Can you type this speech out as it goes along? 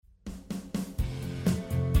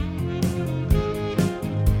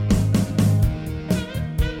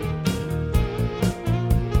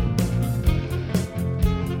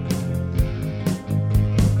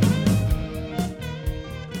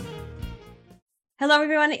Hello,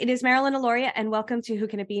 everyone. It is Marilyn Aloria, and welcome to Who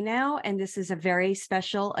Can It Be Now? And this is a very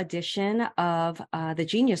special edition of the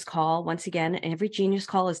Genius Call. Once again, every Genius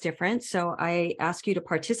Call is different. So I ask you to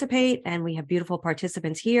participate, and we have beautiful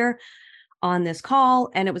participants here on this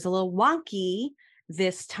call. And it was a little wonky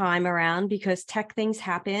this time around because tech things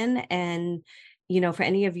happen. And, you know, for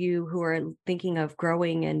any of you who are thinking of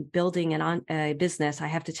growing and building a business, I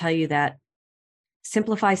have to tell you that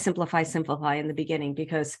simplify in the beginning,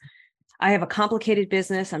 because I have a complicated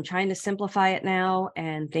business. I'm trying to simplify it now,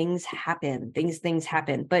 and things happen. Things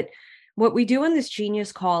happen. But what we do in this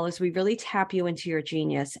Genius Call is we really tap you into your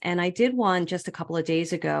genius. And I did one just a couple of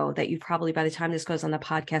days ago that you probably, by the time this goes on the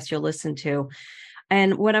podcast, you'll listen to.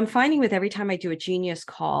 And what I'm finding with every time I do a Genius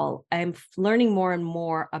Call, I'm learning more and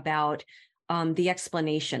more about the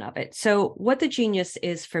explanation of it. So what the genius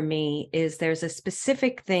is for me is there's a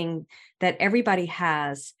specific thing that everybody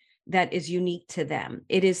has that is unique to them.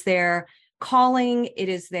 It is their calling. It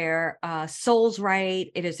is their soul's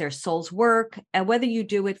right. It is their soul's work. And whether you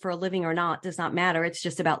do it for a living or not does not matter. It's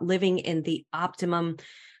just about living in the optimum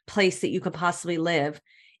place that you could possibly live.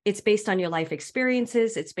 It's based on your life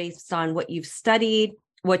experiences. It's based on what you've studied,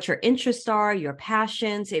 what your interests are, your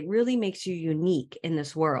passions. It really makes you unique in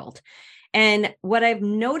this world. And what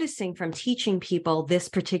I'm noticing from teaching people this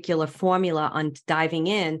particular formula on diving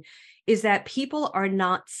in is that people are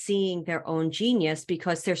not seeing their own genius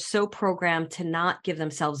because they're so programmed to not give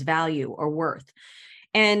themselves value or worth.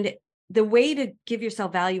 And the way to give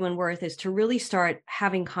yourself value and worth is to really start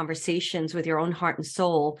having conversations with your own heart and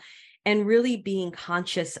soul, and really being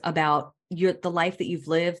conscious about the life that you've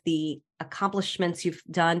lived, the accomplishments you've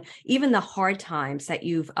done, even the hard times that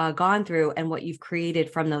you've gone through, and what you've created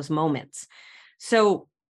from those moments. So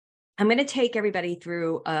I'm going to take everybody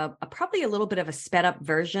through probably a little bit of a sped up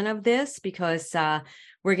version of this, because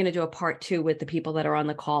we're going to do a part 2 with the people that are on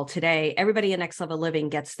the call today. Everybody in Next Level Living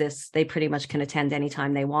gets this. They pretty much can attend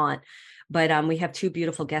anytime they want. But we have 2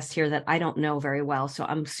 beautiful guests here that I don't know very well. So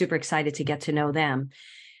I'm super excited to get to know them.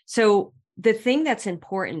 So the thing that's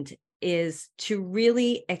important is to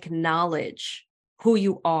really acknowledge who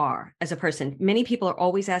you are as a person. Many people are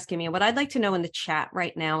always asking me, what I'd like to know in the chat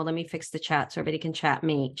right now, let me fix the chat so everybody can chat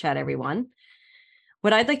everyone.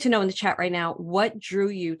 What I'd like to know in the chat right now, what drew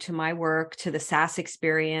you to my work, to the SAS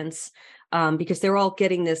experience? Because they're all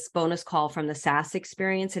getting this bonus call from the SAS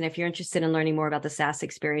experience. And if you're interested in learning more about the SAS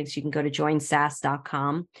experience, you can go to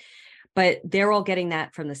joinsas.com. But they're all getting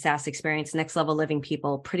that from the SAS experience. Next Level Living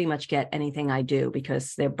people pretty much get anything I do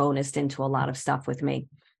because they're bonused into a lot of stuff with me.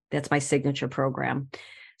 That's my signature program.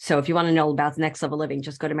 So if you want to know about Next Level Living,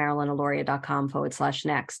 just go to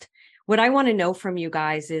marilynaloria.com/next. What I want to know from you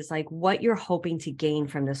guys is like what you're hoping to gain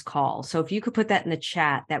from this call. So if you could put that in the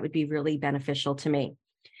chat, that would be really beneficial to me.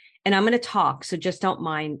 And I'm going to talk, so just don't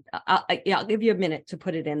mind. I'll give you a minute to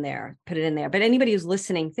put it in there. But anybody who's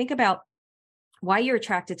listening, think about why you're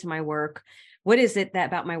attracted to my work. What is it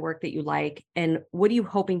about my work that you like? And what are you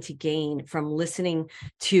hoping to gain from listening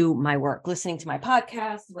to my work, listening to my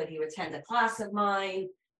podcast, whether you attend a class of mine,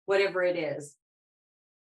 whatever it is.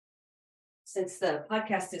 Since the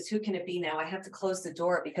podcast is Who Can It Be Now, I have to close the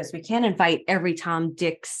door because we can't invite every Tom,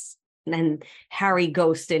 Dick, and Harry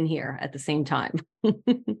ghost in here at the same time.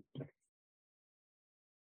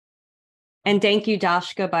 And thank you,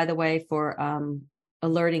 Dashka, by the way, for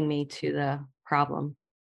alerting me to the problem.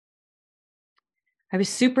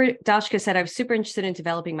 Dashka said, I was super interested in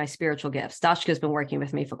developing my spiritual gifts. Dashka's been working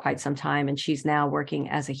with me for quite some time, and she's now working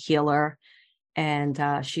as a healer,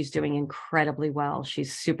 and she's doing incredibly well.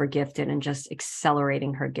 She's super gifted and just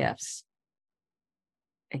accelerating her gifts.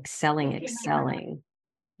 Excelling.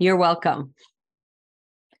 You're welcome.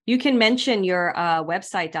 You can mention your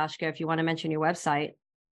website, Dashka, if you want to mention your website.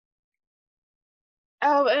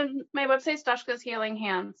 Oh, and my website's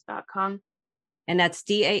dashkashealinghands.com. And that's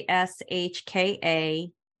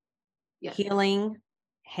DASHKA yes.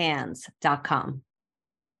 healinghands.com.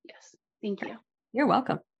 Yes. Thank you. You're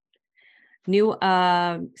welcome. New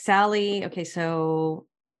Sally. Okay, so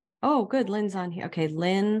good. Lynn's on here. Okay,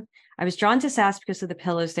 Lynn. I was drawn to SAS because of the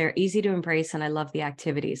pillars. They're easy to embrace, and I love the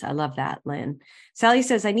activities. I love that, Lynn. Sally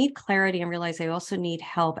says, I need clarity and realize I also need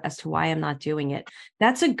help as to why I'm not doing it.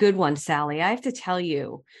 That's a good one, Sally. I have to tell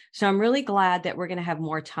you. So I'm really glad that we're going to have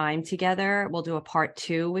more time together. We'll do a part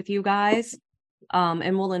 2 with you guys,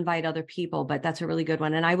 and we'll invite other people, but that's a really good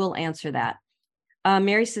one, and I will answer that.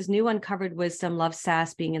 Mary says, new uncovered wisdom, love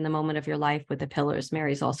SAS, being in the moment of your life with the pillars.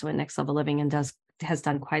 Mary's also in Next Level Living and has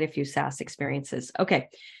done quite a few SAS experiences. Okay.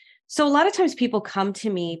 So a lot of times people come to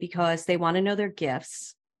me because they want to know their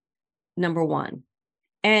gifts, number one.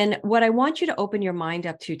 And what I want you to open your mind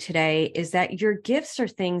up to today is that your gifts are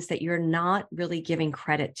things that you're not really giving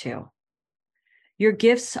credit to. Your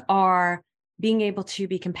gifts are being able to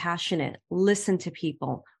be compassionate, listen to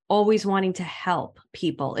people, always wanting to help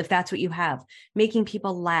people, if that's what you have, making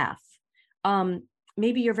people laugh.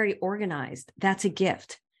 Maybe you're very organized. That's a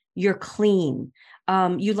gift. You're clean.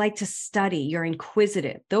 You like to study. You're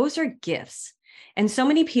inquisitive. Those are gifts. And so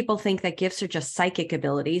many people think that gifts are just psychic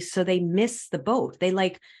abilities, so they miss the boat.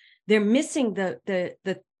 They're missing the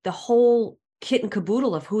whole kit and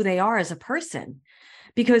caboodle of who they are as a person.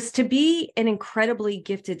 Because to be an incredibly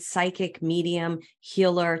gifted psychic, medium,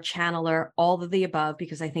 healer, channeler, all of the above,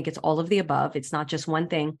 because I think it's all of the above, it's not just one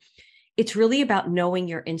thing. It's really about knowing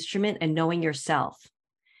your instrument and knowing yourself,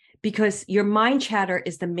 because your mind chatter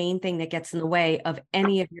is the main thing that gets in the way of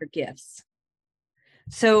any of your gifts.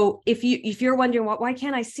 So if you're wondering, why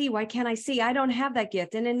can't I see? Why can't I see? I don't have that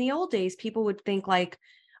gift. And in the old days, people would think like,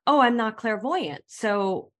 oh, I'm not clairvoyant,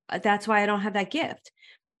 so that's why I don't have that gift.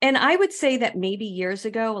 And I would say that maybe years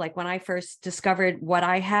ago, like when I first discovered what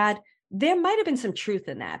I had, there might have been some truth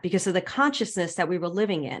in that because of the consciousness that we were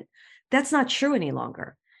living in. That's not true any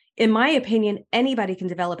longer. In my opinion, anybody can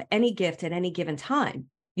develop any gift at any given time.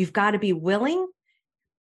 You've got to be willing.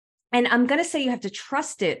 And I'm going to say you have to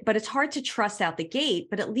trust it, but it's hard to trust out the gate,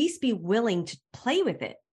 but at least be willing to play with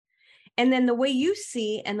it. And then the way you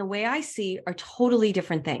see and the way I see are totally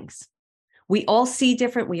different things. We all see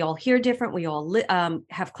different. We all hear different. We all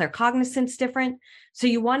have claircognizance different. So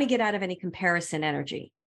you want to get out of any comparison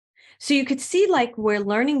energy. So you could see like where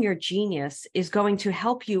learning your genius is going to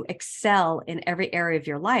help you excel in every area of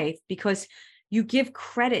your life because you give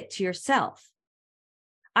credit to yourself.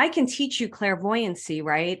 I can teach you clairvoyancy,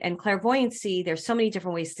 right? And clairvoyancy, there's so many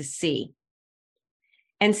different ways to see.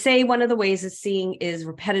 And say one of the ways of seeing is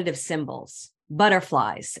repetitive symbols,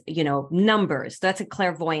 butterflies, numbers. That's a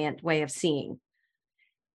clairvoyant way of seeing.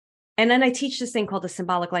 And then I teach this thing called the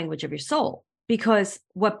symbolic language of your soul, because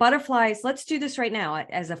what butterflies, let's do this right now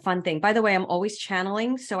as a fun thing. By the way, I'm always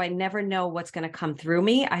channeling, so I never know what's going to come through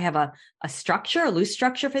me. I have a structure, a loose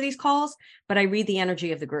structure for these calls, but I read the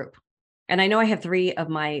energy of the group. And I know I have 3 of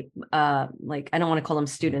my, I don't want to call them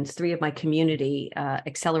students, 3 of my community,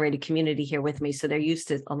 accelerated community here with me. So they're used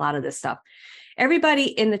to a lot of this stuff. Everybody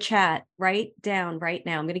in the chat, write down right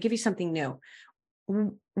now. I'm going to give you something new.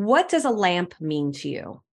 What does a lamp mean to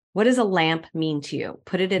you? What does a lamp mean to you?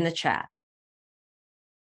 Put it in the chat.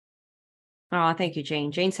 Oh, thank you,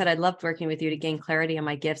 Jane. Jane said, I'd loved working with you to gain clarity on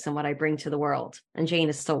my gifts and what I bring to the world. And Jane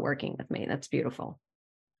is still working with me. That's beautiful.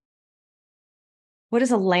 What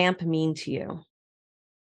does a lamp mean to you?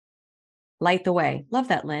 Light the way. Love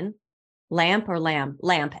that, Lynn. Lamp or lamb?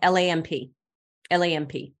 Lamp, L-A-M-P.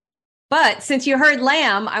 L-A-M-P. But since you heard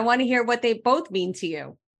lamb, I want to hear what they both mean to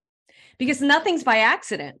you, because nothing's by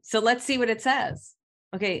accident. So let's see what it says.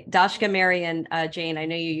 Okay, Dashka, Mary, and Jane, I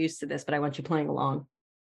know you're used to this, but I want you playing along.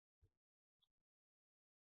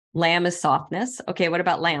 Lamb is softness. Okay, what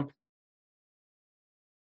about lamp?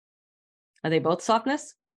 Are they both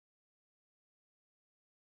softness?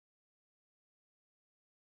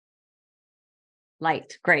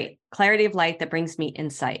 Light, great. Clarity of light that brings me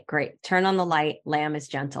insight. Great. Turn on the light. Lamb is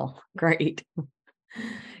gentle. Great.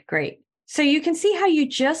 Great. So you can see how you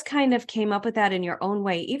just kind of came up with that in your own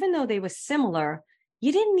way. Even though they were similar,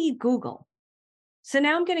 you didn't need Google. So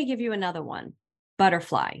now I'm going to give you another one.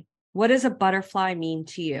 Butterfly. What does a butterfly mean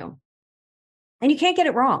to you? And you can't get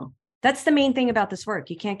it wrong. That's the main thing about this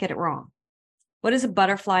work. You can't get it wrong. What does a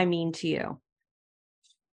butterfly mean to you?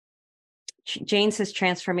 Jane says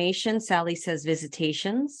transformation. Sally says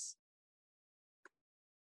visitations.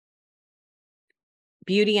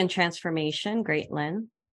 Beauty and transformation. Great, Lynn.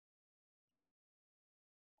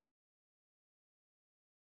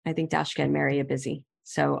 I think Dashka and Mary are busy,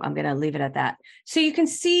 so I'm going to leave it at that. So you can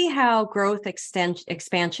see how growth,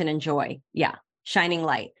 expansion, and joy. Yeah, shining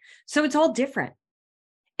light. So it's all different.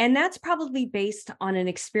 And that's probably based on an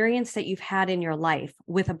experience that you've had in your life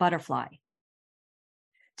with a butterfly.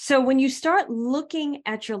 So when you start looking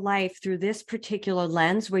at your life through this particular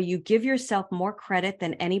lens, where you give yourself more credit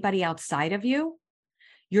than anybody outside of you,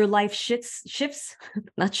 your life shifts,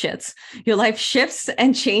 your life shifts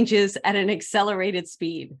and changes at an accelerated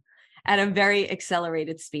speed, at a very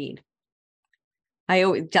accelerated speed.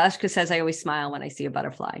 Dashka says, I always smile when I see a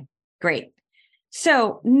butterfly. Great.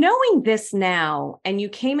 So knowing this now, and you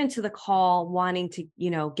came into the call wanting to,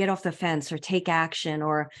 get off the fence or take action,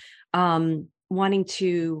 or wanting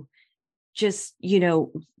to just,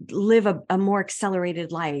 live a more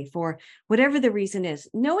accelerated life, or whatever the reason is,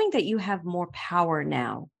 knowing that you have more power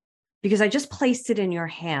now, because I just placed it in your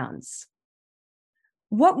hands.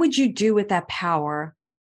 What would you do with that power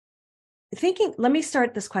thinking, let me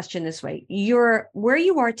start this question this way. You're where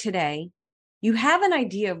you are today. You have an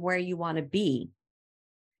idea of where you want to be.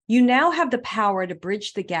 You now have the power to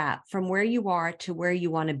bridge the gap from where you are to where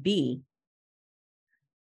you want to be.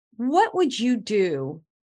 What would you do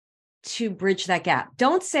to bridge that gap?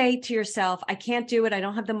 Don't say to yourself, I can't do it. I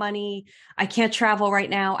don't have the money. I can't travel right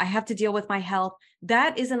now. I have to deal with my health.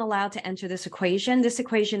 That isn't allowed to enter this equation. This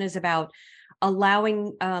equation is about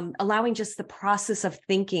allowing just the process of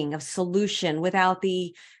thinking of solution without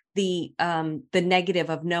the negative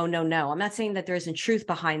of no. I'm not saying that there isn't truth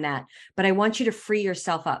behind that, but I want you to free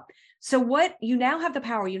yourself up. So what you now have the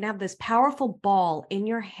power, you now have this powerful ball in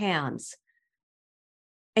your hands,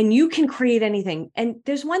 and you can create anything. And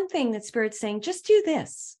there's one thing that Spirit's saying, just do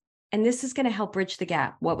this, and this is going to help bridge the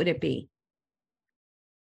gap. What would it be?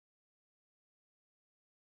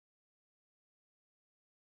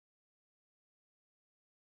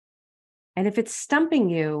 And if it's stumping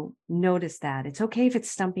you, notice that. It's okay if it's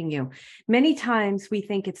stumping you. Many times we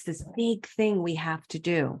think it's this big thing we have to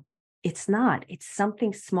do. It's not. It's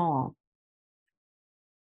something small.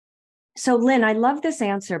 So, Lynn, I love this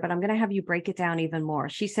answer, but I'm going to have you break it down even more.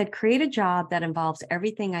 She said, create a job that involves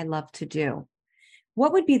everything I love to do.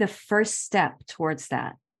 What would be the first step towards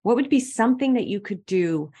that? What would be something that you could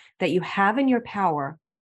do that you have in your power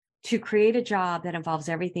to create a job that involves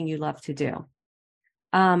everything you love to do?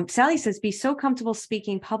 Sally says, be so comfortable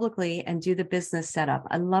speaking publicly and do the business setup.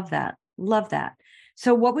 I love that. Love that.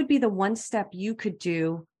 So what would be the one step you could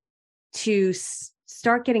do to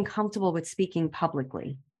start getting comfortable with speaking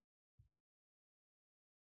publicly?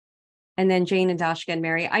 And then Jane and Dashka and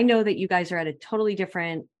Mary, I know that you guys are at a totally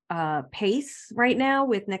different pace right now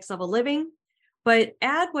with Next Level Living, but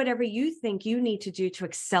add whatever you think you need to do to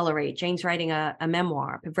accelerate. Jane's writing a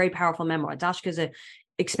memoir, a very powerful memoir. Dashka's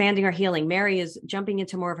expanding her healing. Mary is jumping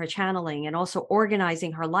into more of her channeling and also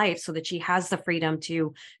organizing her life so that she has the freedom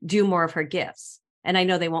to do more of her gifts. And I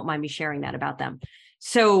know they won't mind me sharing that about them.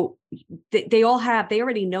 So they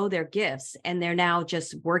already know their gifts, and they're now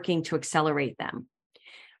just working to accelerate them.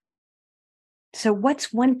 So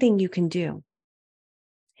what's one thing you can do?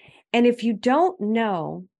 And if you don't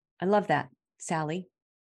know, I love that, Sally.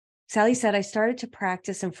 Sally said, I started to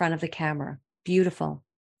practice in front of the camera. Beautiful.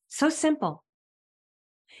 So simple.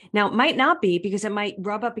 Now, it might not be, because it might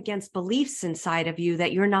rub up against beliefs inside of you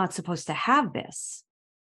that you're not supposed to have this.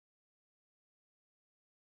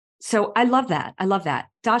 So I love that. I love that.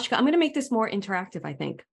 Dashka, I'm going to make this more interactive, I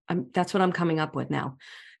think. That's what I'm coming up with now.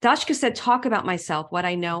 Dashka said, talk about myself, what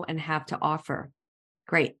I know and have to offer.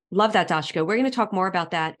 Great. Love that, Dashka. We're going to talk more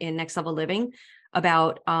about that in Next Level Living,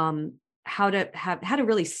 about how to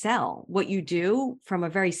really sell what you do from a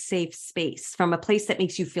very safe space, from a place that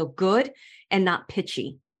makes you feel good and not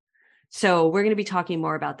pitchy. So we're going to be talking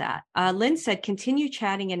more about that. Lynn said, continue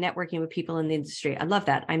chatting and networking with people in the industry. I love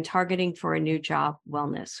that. I'm targeting for a new job,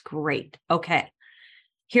 wellness. Great. Okay.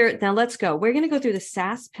 Here, now let's go. We're going to go through the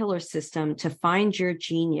SAS pillar system to find your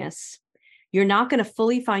genius. You're not going to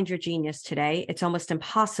fully find your genius today. It's almost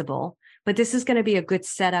impossible, but this is going to be a good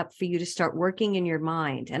setup for you to start working in your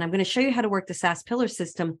mind. And I'm going to show you how to work the SAS pillar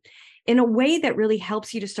system in a way that really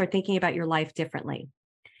helps you to start thinking about your life differently.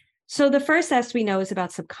 So the first S we know is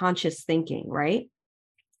about subconscious thinking, right?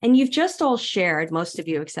 And you've just all shared, most of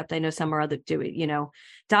you, except I know some are other do it,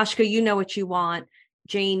 Dashka, you know what you want.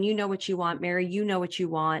 Jane, you know what you want. Mary, you know what you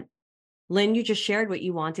want. Lynn, you just shared what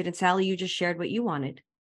you wanted. And Sally, you just shared what you wanted.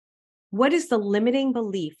 What is the limiting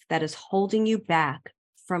belief that is holding you back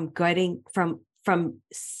from getting from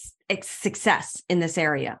success in this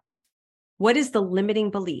area? What is the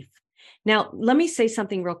limiting belief? Now, let me say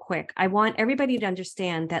something real quick. I want everybody to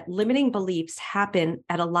understand that limiting beliefs happen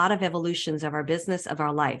at a lot of evolutions of our business, of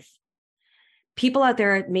our life. People out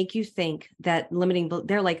there make you think that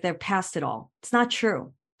they're past it all. It's not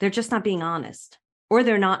true. They're just not being honest, or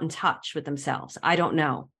they're not in touch with themselves. I don't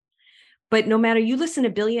know. But no matter, you listen to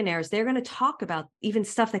billionaires, they're going to talk about even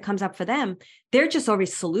stuff that comes up for them. They're just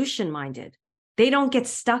always solution minded. They don't get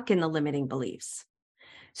stuck in the limiting beliefs.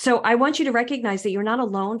 So I want you to recognize that you're not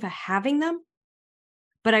alone for having them,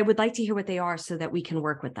 but I would like to hear what they are so that we can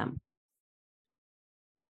work with them.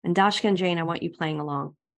 And Dashka and Jane, I want you playing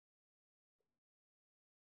along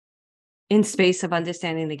in space of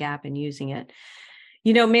understanding the gap and using it.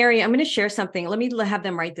 Mary, I'm going to share something. Let me have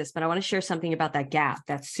them write this, but I want to share something about that gap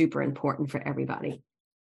that's super important for everybody.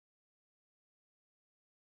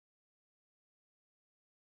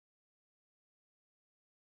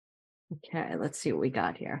 Okay, let's see what we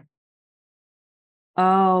got here.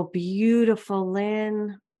 Oh, beautiful,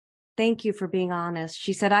 Lynn. Thank you for being honest.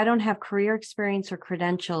 She said, I don't have career experience or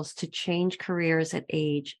credentials to change careers at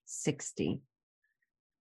age 60.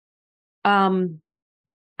 I'm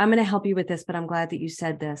going to help you with this, but I'm glad that you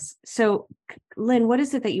said this. So, Lynn, what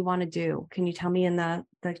is it that you want to do? Can you tell me in the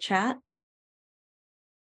chat?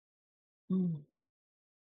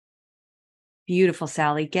 Beautiful,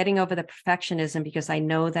 Sally. Getting over the perfectionism because I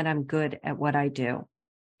know that I'm good at what I do.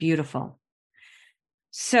 Beautiful.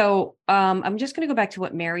 So I'm just going to go back to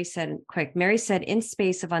what Mary said quick. Mary said, in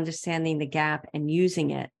space of understanding the gap and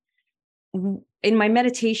using it. In my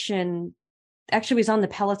meditation, actually was on the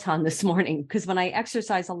Peloton this morning, because when I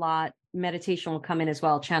exercise a lot, meditation will come in as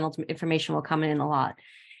well. Channeled information will come in a lot.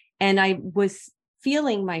 And I was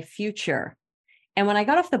feeling my future. And when I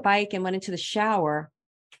got off the bike and went into the shower,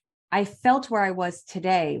 I felt where I was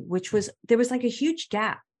today, which was, there was like a huge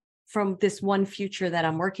gap from this one future that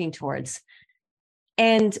I'm working towards.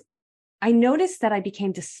 And I noticed that I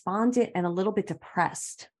became despondent and a little bit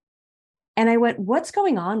depressed. And I went, what's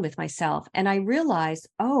going on with myself? And I realized,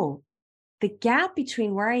 oh, the gap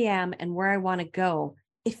between where I am and where I want to go,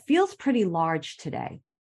 it feels pretty large today.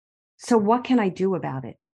 So what can I do about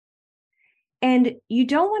it? And you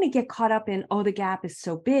don't want to get caught up in, oh, the gap is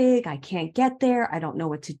so big, I can't get there, I don't know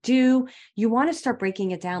what to do. You want to start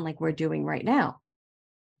breaking it down like we're doing right now.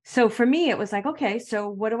 So for me, it was like, okay, so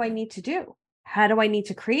what do I need to do? How do I need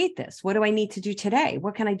to create this? What do I need to do today?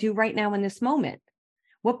 What can I do right now in this moment?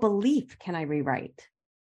 What belief can I rewrite?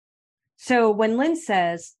 So when Lynn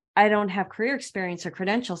says, I don't have career experience or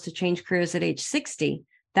credentials to change careers at age 60,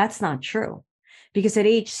 that's not true. Because at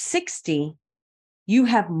age 60, you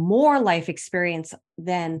have more life experience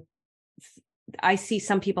than I see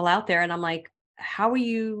some people out there. And I'm like, how are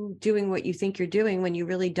you doing what you think you're doing when you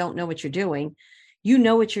really don't know what you're doing? You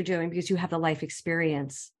know what you're doing because you have the life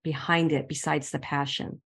experience behind it, besides the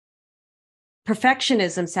passion.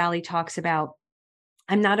 Perfectionism, Sally talks about.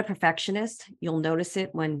 I'm not a perfectionist. You'll notice it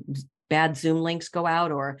when bad Zoom links go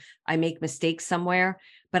out or I make mistakes somewhere,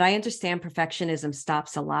 but I understand perfectionism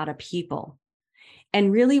stops a lot of people.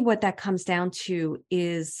 And really what that comes down to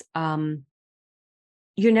is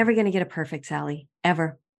you're never going to get it perfect, Sally,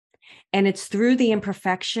 ever. And it's through the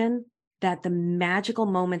imperfection that the magical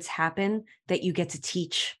moments happen that you get to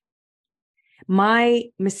teach. My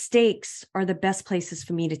mistakes are the best places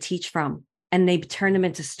for me to teach from, and they turn them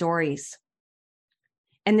into stories.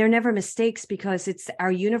 And they're never mistakes because it's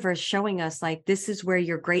our universe showing us like, this is where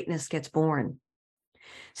your greatness gets born.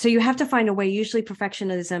 So you have to find a way, usually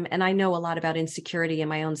perfectionism. And I know a lot about insecurity in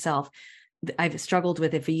my own self. I've struggled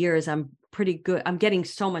with it for years. I'm pretty good. I'm getting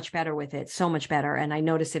so much better with it, so much better. And I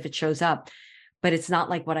notice if it shows up, but it's not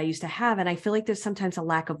like what I used to have. And I feel like there's sometimes a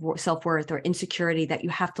lack of self-worth or insecurity that you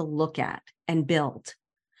have to look at and build.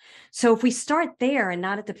 So if we start there and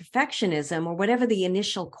not at the perfectionism or whatever the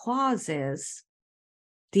initial cause is,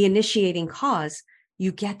 the initiating cause,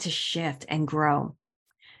 you get to shift and grow.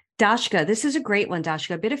 Dashka, this is a great one,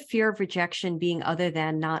 Dashka. A bit of fear of rejection being other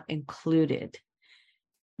than, not included.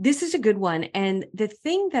 This is a good one. And the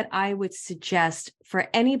thing that I would suggest for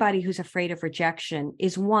anybody who's afraid of rejection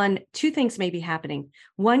is two things may be happening.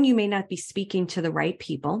 One, you may not be speaking to the right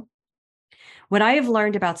people. What I have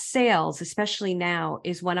learned about sales, especially now,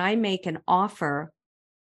 is when I make an offer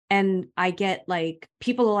and I get like,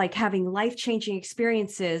 people are like having life-changing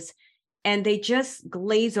experiences and they just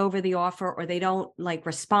glaze over the offer or they don't like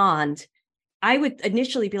respond, I would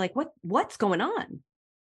initially be like, what's going on?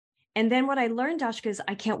 And then what I learned, Dashka, is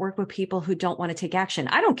I can't work with people who don't want to take action.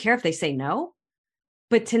 I don't care if they say no,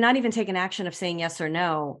 but to not even take an action of saying yes or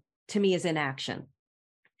no, to me is inaction.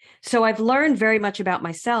 So I've learned very much about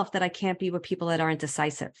myself that I can't be with people that aren't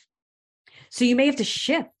decisive. So you may have to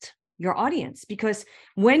shift your audience, because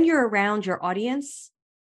when you're around your audience,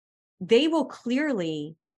 they will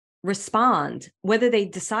clearly respond, whether they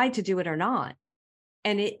decide to do it or not.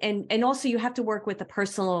 And also you have to work with a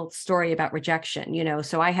personal story about rejection,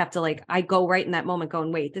 so I have to I go right in that moment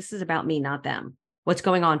going, wait, this is about me, not them. What's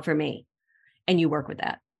going on for me? And you work with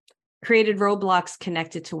that. Created roadblocks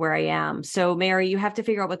connected to where I am. So Mary, you have to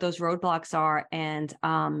figure out what those roadblocks are. And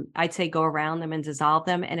I'd say go around them and dissolve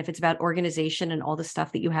them. And if it's about organization and all the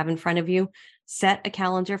stuff that you have in front of you, set a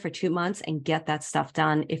calendar for 2 months and get that stuff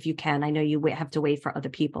done if you can. I know you have to wait for other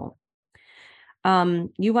people.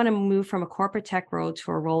 You want to move from a corporate tech role to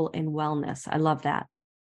a role in wellness. I love that.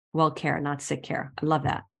 Well care, not sick care. I love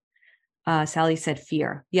that. Sally said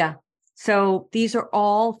fear. Yeah. So these are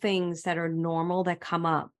all things that are normal that come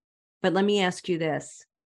up. But let me ask you this.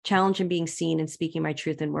 Challenge in being seen and speaking my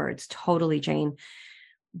truth in words. Totally, Jane.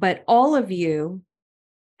 But all of you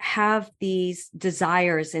have these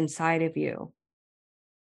desires inside of you.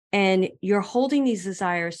 And you're holding these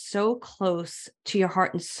desires so close to your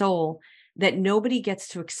heart and soul that nobody gets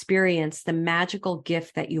to experience the magical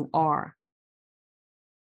gift that you are.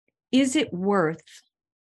 is it worth,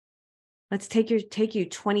 let's take you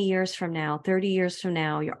 20 years from now, 30 years from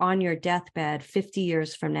now, you're on your deathbed, 50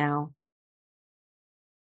 years from now,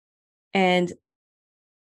 and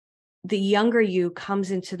the younger you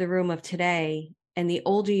comes into the room of today, and the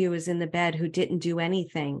older you is in the bed who didn't do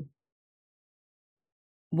anything.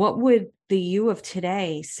 What would the you of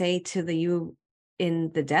today say to the you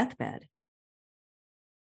in the deathbed?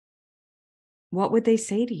 What would they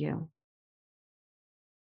say to you?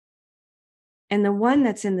 And the one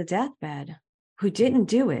that's in the deathbed who didn't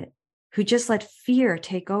do it, who just let fear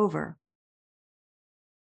take over.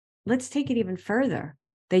 Let's take it even further.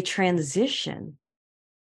 They transition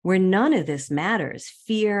where none of this matters.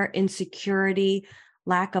 Fear, insecurity,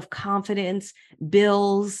 lack of confidence,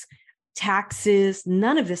 bills, taxes,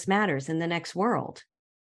 none of this matters in the next world.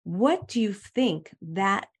 What do you think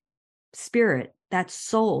that spirit, that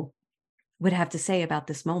soul would have to say about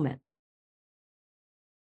this moment?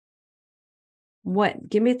 What?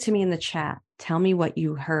 Give it to me in the chat. Tell me what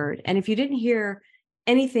you heard. And if you didn't hear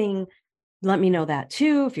anything, let me know that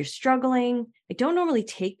too. If you're struggling, I don't normally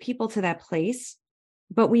take people to that place,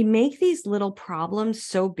 but we make these little problems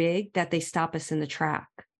so big that they stop us in the track,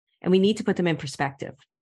 and we need to put them in perspective.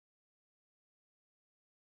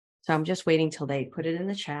 So I'm just waiting till they put it in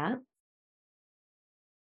the chat.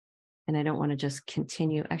 And I don't want to just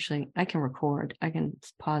continue. Actually, I can record. I can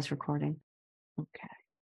pause recording. Okay.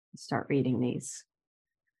 Start reading these.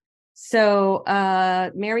 So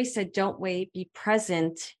Mary said, don't wait, be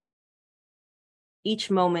present.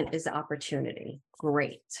 Each moment is opportunity.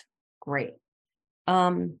 Great.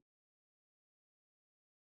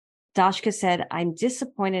 Dashka said, I'm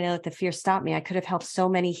disappointed to let the fear stop me. I could have helped so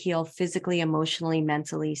many heal physically, emotionally,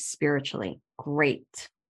 mentally, spiritually. Great.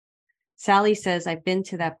 Sally says, I've been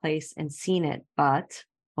to that place and seen it, but,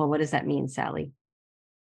 well, what does that mean, Sally?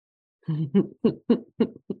 You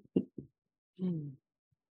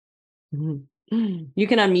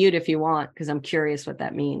can unmute if you want, because I'm curious what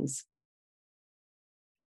that means.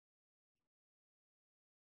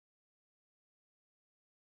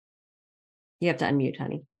 You have to unmute,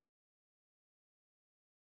 honey.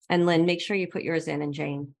 And Lynn, make sure you put yours in, and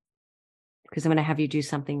Jane, because I'm going to have you do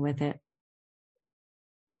something with it.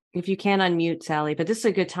 If you can unmute, Sally, but this is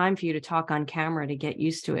a good time for you to talk on camera to get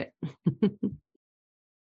used to it.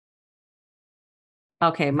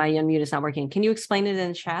 Okay, my unmute is not working. Can you explain it in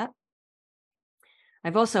the chat?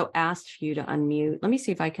 I've also asked for you to unmute. Let me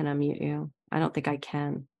see if I can unmute you. I don't think I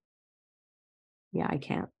can. Yeah, I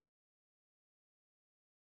can't.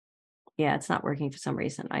 Yeah, it's not working for some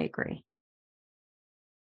reason. I agree.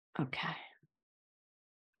 Okay,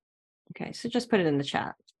 so just put it in the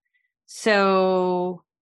chat. So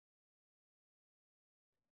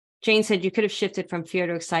Jane said, you could have shifted from fear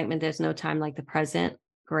to excitement. There's no time like the present.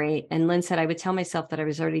 Great. And Lynn said, I would tell myself that I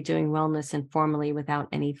was already doing wellness informally without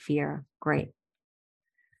any fear. Great.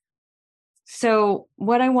 So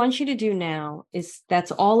what I want you to do now is,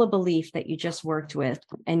 that's all a belief that you just worked with,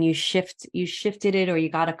 and you shifted it, or you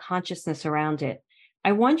got a consciousness around it.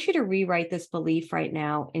 I want you to rewrite this belief right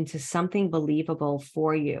now into something believable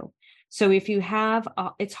for you. So if you have,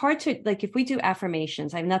 it's hard to, like, if we do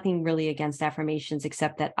affirmations, I have nothing really against affirmations,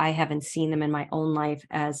 except that I haven't seen them in my own life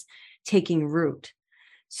as taking root.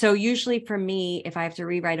 So usually for me, if I have to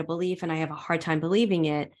rewrite a belief and I have a hard time believing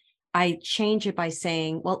it, I change it by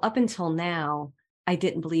saying, well, up until now, I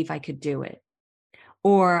didn't believe I could do it.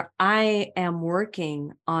 Or I am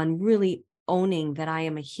working on really owning that I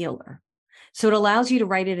am a healer. So it allows you to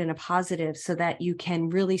write it in a positive so that you can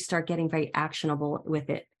really start getting very actionable with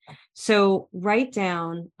it. So write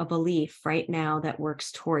down a belief right now that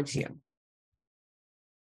works towards you,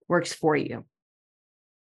 works for you.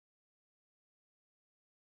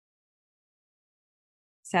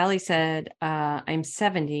 Sally said, I'm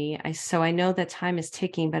 70. So I know that time is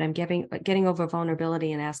ticking, but I'm getting over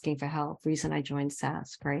vulnerability and asking for help. Reason I joined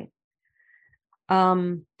SAS. Great.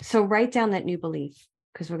 So write down that new belief,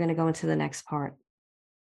 because we're going to go into the next part.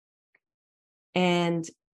 And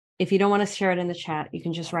if you don't want to share it in the chat, you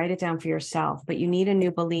can just write it down for yourself, but you need a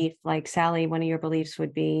new belief. Like Sally, one of your beliefs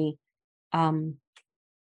would be, I'm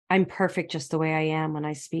perfect just the way I am when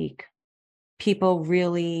I speak. People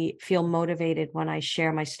really feel motivated when I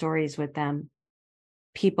share my stories with them.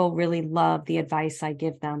 People really love the advice I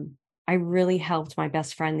give them. I really helped my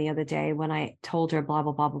best friend the other day when I told her blah,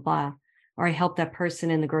 blah, blah, blah, blah, or I helped that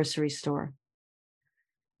person in the grocery store.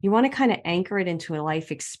 You want to kind of anchor it into a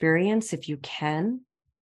life experience if you can.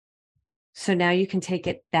 So now you can take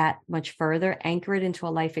it that much further, anchor it into a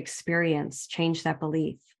life experience, change that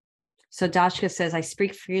belief. So Dashka says, I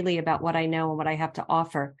speak freely about what I know and what I have to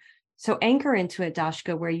offer. So anchor into it,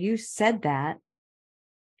 Dashka, where you said that,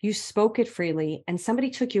 You spoke it freely, and somebody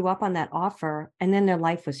took you up on that offer, and then their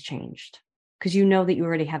life was changed because you know that you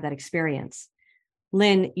already have that experience.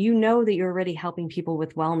 Lynn, you know that you're already helping people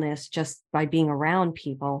with wellness just by being around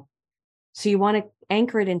people. So you want to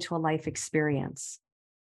anchor it into a life experience.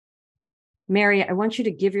 Mary, I want you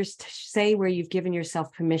to say where you've given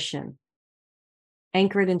yourself permission.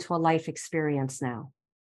 Anchor it into a life experience now.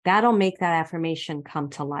 That'll make that affirmation come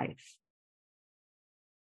to life.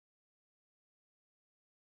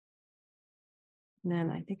 And then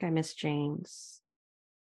I think I missed James.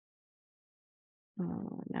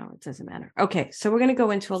 No, it doesn't matter. Okay, so we're going to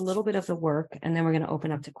go into a little bit of the work, and then we're going to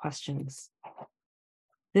open up to questions.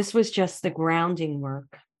 This was just the grounding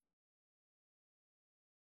work.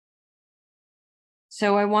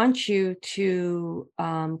 So I want you to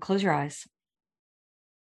close your eyes.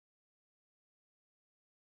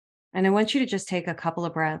 And I want you to just take a couple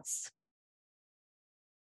of breaths.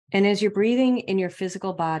 And as you're breathing in your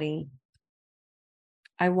physical body,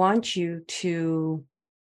 I want you to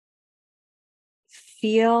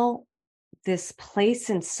feel this place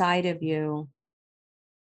inside of you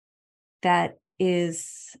that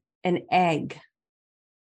is an egg.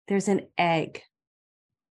 There's an egg.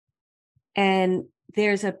 And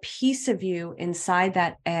there's a piece of you inside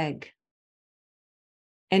that egg.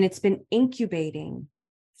 And it's been incubating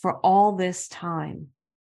for all this time.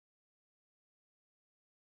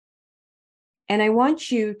 And I want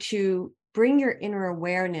you to bring your inner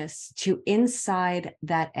awareness to inside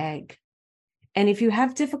that egg. And if you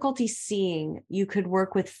have difficulty seeing, you could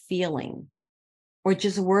work with feeling, or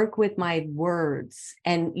just work with my words,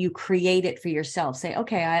 and you create it for yourself. Say,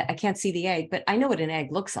 okay, I can't see the egg, but I know what an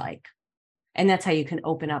egg looks like. And that's how you can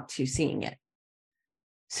open up to seeing it.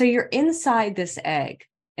 So you're inside this egg,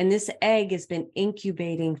 and this egg has been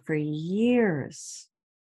incubating for years.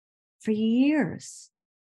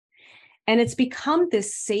 And it's become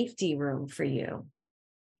this safety room for you.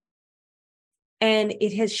 And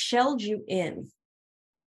it has shelled you in.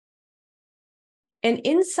 And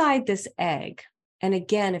inside this egg, and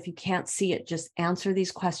again, if you can't see it, just answer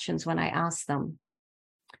these questions when I ask them.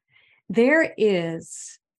 There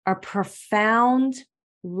is a profound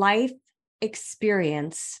life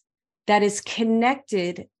experience that is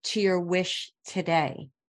connected to your wish today.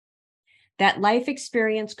 That life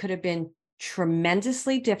experience could have been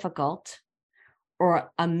tremendously difficult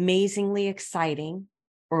or amazingly exciting,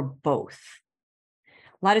 or both.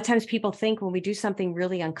 A lot of times people think when we do something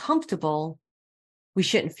really uncomfortable, we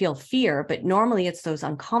shouldn't feel fear, but normally it's those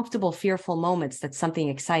uncomfortable, fearful moments that something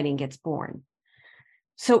exciting gets born.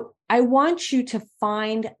 So I want you to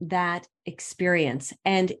find that experience.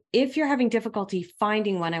 And if you're having difficulty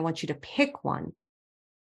finding one, I want you to pick one.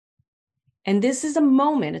 And this is a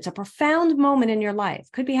moment, it's a profound moment in your life.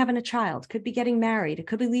 Could be having a child, could be getting married, it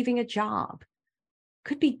could be leaving a job,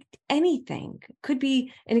 could be anything. Could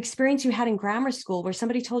be an experience you had in grammar school where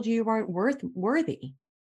somebody told you weren't worthy.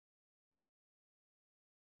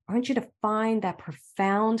 I want you to find that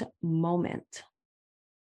profound moment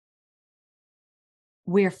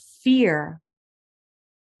where fear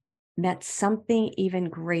met something even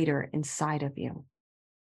greater inside of you.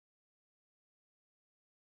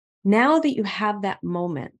 Now that you have that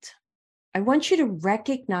moment, I want you to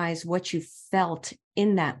recognize what you felt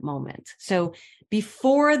in that moment. So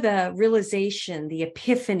before the realization, the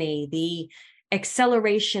epiphany, the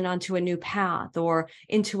acceleration onto a new path or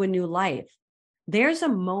into a new life, there's a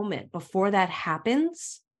moment before that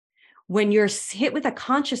happens when you're hit with a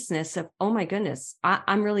consciousness of, oh my goodness,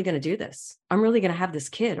 I'm really going to do this. I'm really going to have this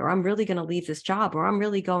kid, or I'm really going to leave this job, or I'm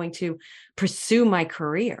really going to pursue my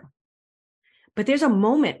career. But there's a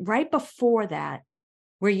moment right before that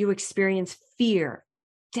where you experience fear,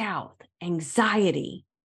 doubt, anxiety.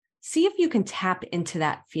 See if you can tap into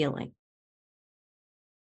that feeling.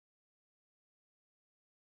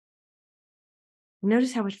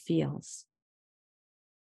 Notice how it feels.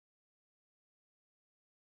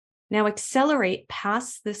 Now accelerate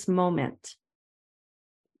past this moment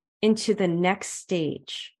into the next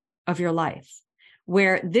stage of your life,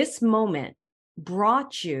 where this moment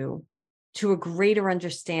brought you to a greater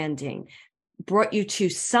understanding, brought you to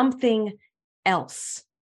something else.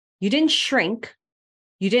 You didn't shrink.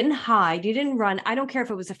 You didn't hide. You didn't run. I don't care if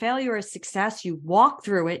it was a failure or a success. You walked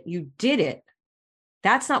through it. You did it.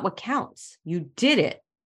 That's not what counts. You did it.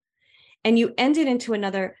 And you ended into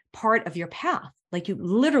another part of your path. Like you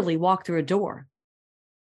literally walked through a door.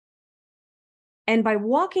 And by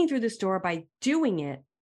walking through this door, by doing it,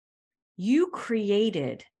 you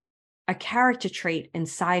created a character trait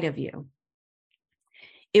inside of you.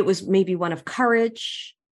 It was maybe one of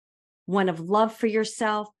courage, one of love for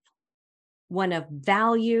yourself, one of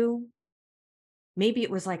value, Maybe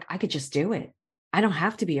it was like, I could just do it. I don't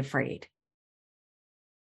have to be afraid.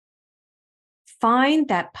 Find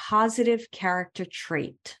that positive character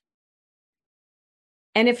trait.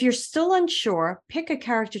 And if you're still unsure, pick a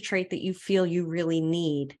character trait that you feel you really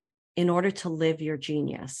need in order to live your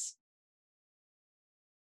genius.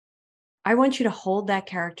 I want you to hold that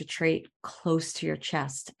character trait close to your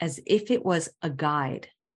chest as if it was a guide,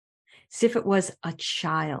 as if it was a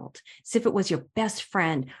child, as if it was your best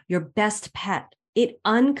friend, your best pet. It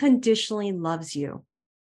unconditionally loves you.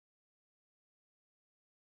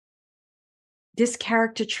 This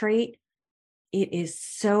character trait, it is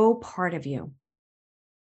so part of you.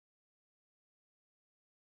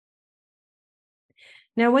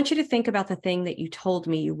 Now, I want you to think about the thing that you told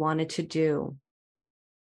me you wanted to do.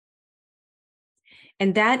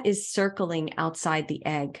 And that is circling outside the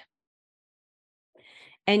egg.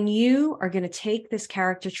 And you are going to take this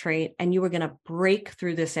character trait and you are going to break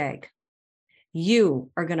through this egg. You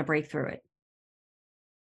are going to break through it.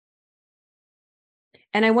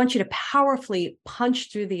 And I want you to powerfully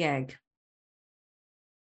punch through the egg.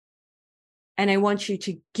 And I want you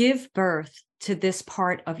to give birth to this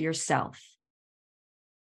part of yourself.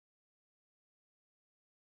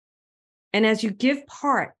 And as you give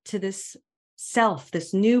part to this self,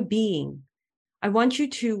 this new being, I want you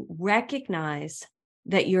to recognize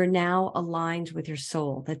that you're now aligned with your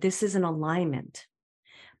soul, that this is an alignment.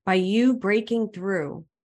 By you breaking through,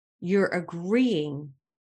 you're agreeing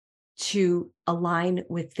to align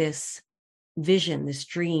with this vision, this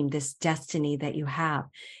dream, this destiny that you have.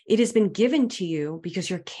 It has been given to you because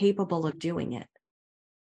you're capable of doing it.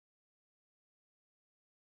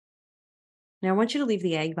 Now, I want you to leave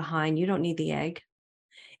the egg behind. You don't need the egg.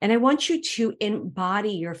 And I want you to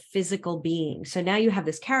embody your physical being. So now you have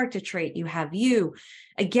this character trait, you have you.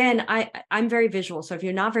 Again, I'm very visual. So if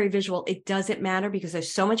you're not very visual, it doesn't matter because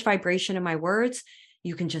there's so much vibration in my words.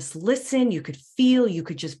 You can just listen, you could feel, you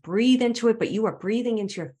could just breathe into it, but you are breathing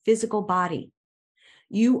into your physical body.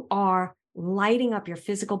 You are lighting up your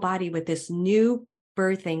physical body with this new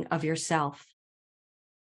birthing of yourself.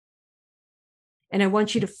 And I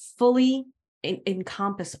want you to fully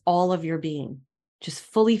encompass all of your being. Just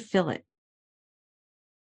fully fill it.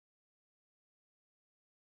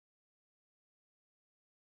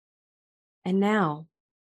 And now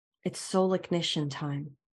it's soul ignition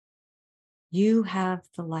time. You have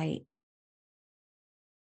the light.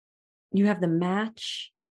 You have the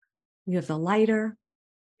match. You have the lighter.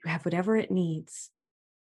 You have whatever it needs.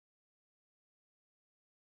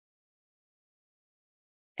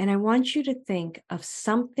 And I want you to think of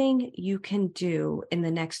something you can do in the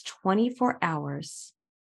next 24 hours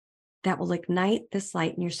that will ignite this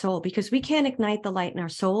light in your soul, because we can't ignite the light in our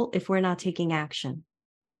soul if we're not taking action.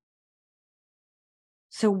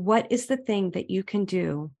 So what is the thing that you can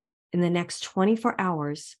do in the next 24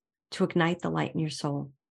 hours to ignite the light in your soul?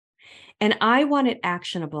 And I want it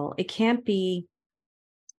actionable. It can't be,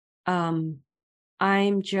 I'm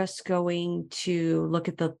just going to look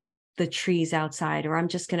at the trees outside, or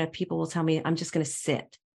people will tell me I'm just going to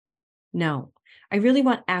sit. No, I really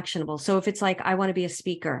want actionable. So if it's like, I want to be a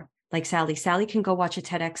speaker, like Sally can go watch a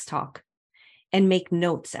TEDx talk and make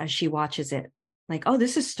notes as she watches it. Like, oh,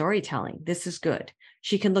 this is storytelling. This is good.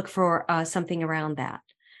 She can look for something around that.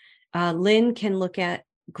 Lynn can look at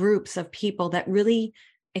groups of people that really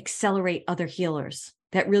accelerate other healers,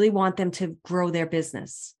 that really want them to grow their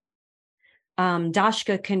business.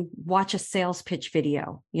 Dashka can watch a sales pitch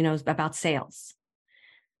video, about sales.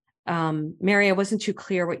 Mary, I wasn't too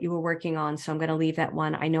clear what you were working on, so I'm going to leave that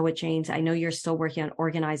one. I know I know you're still working on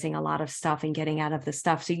organizing a lot of stuff and getting out of the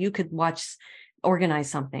stuff. So you could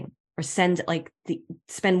organize something or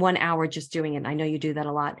spend 1 hour just doing it. I know you do that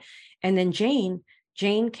a lot. And then Jane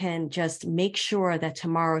can just make sure that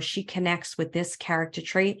tomorrow she connects with this character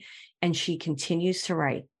trait and she continues to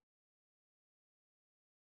write.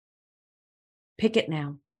 Pick it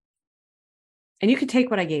now. And you can take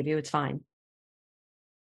what I gave you. It's fine.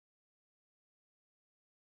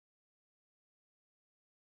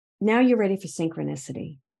 Now you're ready for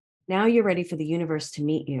synchronicity. Now you're ready for the universe to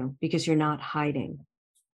meet you because you're not hiding.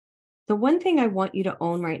 The one thing I want you to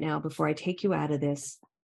own right now before I take you out of this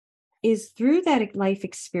is through that life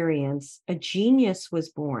experience, a genius was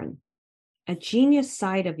born. A genius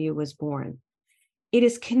side of you was born. It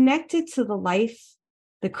is connected to the life,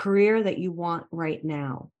 the career that you want right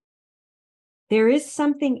now. There is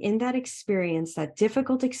something in that experience, that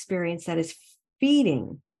difficult experience, that is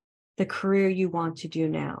feeding the career you want to do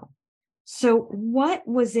now. So what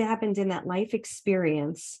happened in that life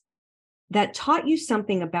experience that taught you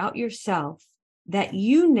something about yourself that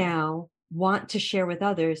you now want to share with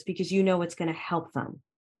others because you know it's going to help them?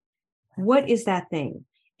 What is that thing?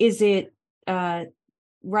 Is it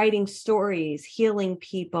writing stories, healing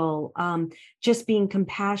people, just being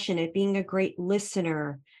compassionate, being a great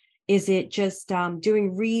listener? Is it just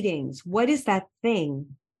doing readings? What is that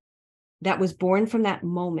thing that was born from that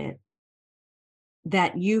moment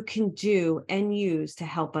that you can do and use to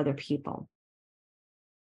help other people?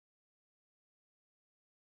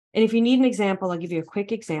 And if you need an example, I'll give you a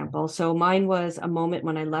quick example. So mine was a moment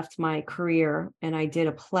when I left my career and I did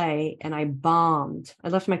a play and I bombed. I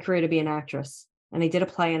left my career to be an actress and I did a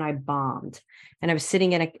play and I bombed. And I was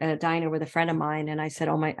sitting in a diner with a friend of mine and I said,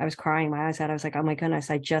 I was crying my eyes out. I was like, oh my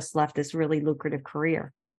goodness, I just left this really lucrative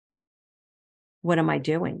career. What am I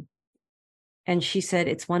doing? And she said,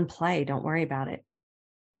 it's one play. Don't worry about it.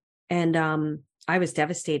 And I was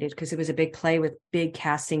devastated because it was a big play with big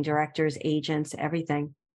casting directors, agents,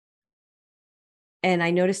 everything. And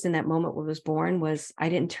I noticed in that moment what was born was I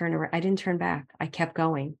didn't turn back. I kept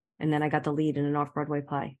going. And then I got the lead in an off-Broadway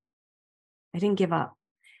play. I didn't give up.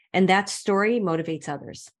 And that story motivates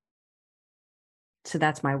others. So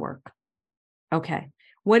that's my work. Okay.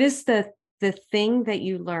 What is the thing that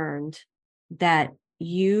you learned that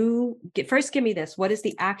you get? First, give me this. What is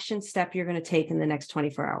the action step you're going to take in the next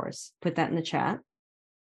 24 hours? Put that in the chat.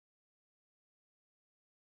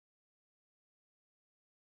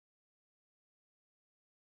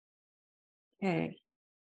 Okay.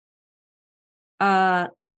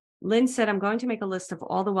 Lynn said, I'm going to make a list of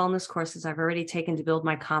all the wellness courses I've already taken to build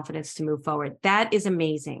my confidence to move forward. That is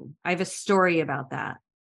amazing. I have a story about that.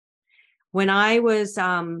 When I was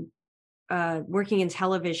working in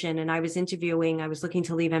television and I was interviewing, I was looking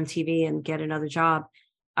to leave MTV and get another job.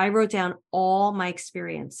 I wrote down all my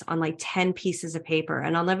experience on like 10 pieces of paper.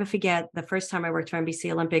 And I'll never forget the first time I worked for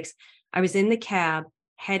NBC Olympics. I was in the cab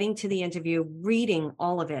heading to the interview, reading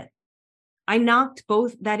all of it. I knocked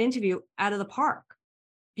both that interview out of the park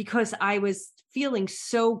because I was feeling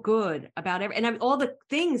so good about and all the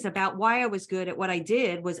things about why I was good at what I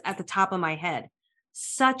did was at the top of my head.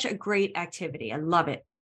 Such a great activity. I love it.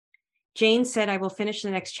 Jane said, I will finish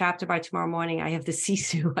the next chapter by tomorrow morning. I have the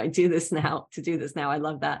Sisu. I do this now. I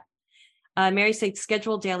love that. Mary said,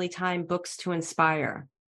 schedule daily time, books to inspire.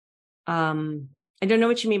 I don't know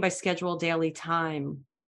what you mean by schedule daily time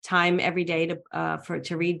every day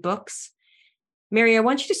to read books. Mary, I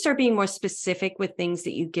want you to start being more specific with things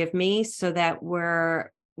that you give me so that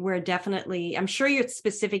we're definitely, I'm sure you're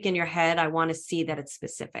specific in your head. I want to see that it's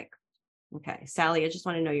specific. Okay. Sally, I just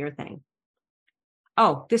want to know your thing.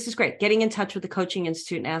 Oh, this is great. Getting in touch with the Coaching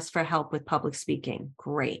Institute and ask for help with public speaking.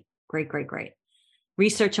 Great.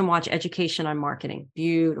 Research and watch education on marketing.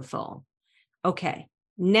 Beautiful. Okay.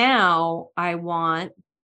 Now I want,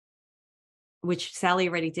 which Sally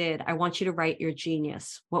already did, I want you to write your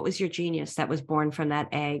genius. What was your genius that was born from that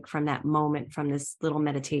egg, from that moment, from this little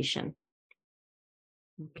meditation?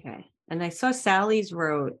 Okay. And I saw Sally's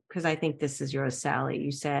wrote, because I think this is yours, Sally.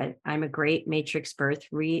 You said, I'm a great matrix birth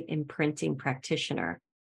re-imprinting practitioner.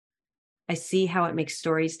 I see how it makes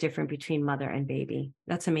stories different between mother and baby.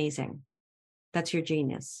 That's amazing. That's your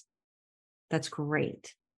genius. That's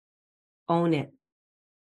great. Own it.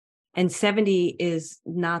 And 70 is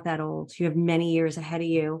not that old. You have many years ahead of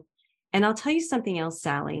you. And I'll tell you something else,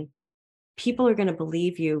 Sally. People are going to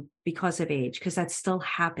believe you because of age, because that still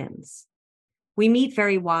happens. We meet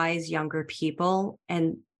very wise younger people,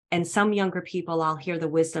 and some younger people, I'll hear the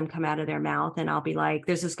wisdom come out of their mouth, and I'll be like,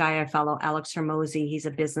 there's this guy I follow, Alex Hormozi. He's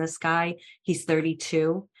a business guy. He's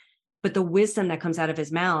 32. But the wisdom that comes out of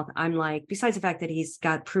his mouth, I'm like, besides the fact that he's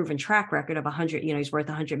got proven track record of 100, he's worth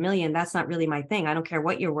 100 million. That's not really my thing. I don't care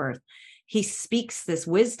what you're worth. He speaks this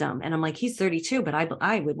wisdom. And I'm like, he's 32, but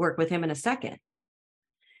I would work with him in a second.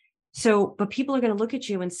 So, but people are going to look at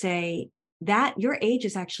you and say that your age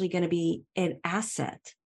is actually going to be an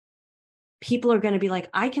asset. People are going to be like,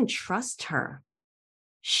 I can trust her.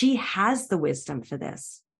 She has the wisdom for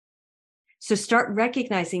this. So start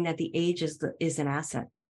recognizing that the age is an asset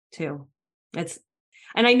too. And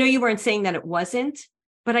I know you weren't saying that it wasn't,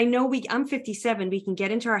 but I know I'm 57. We can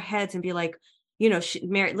get into our heads and be like,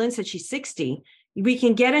 Lynn said she's 60. We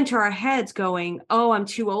can get into our heads going, oh, I'm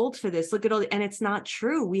too old for this. Look at all, and it's not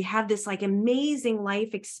true. We have this like amazing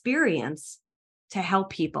life experience to help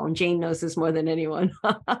people. And Jane knows this more than anyone.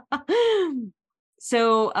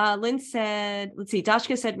 So Lynn said, let's see,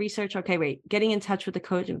 Dashka said research. Okay, wait, getting in touch with the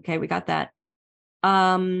coach. Okay, we got that.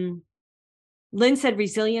 Lynn said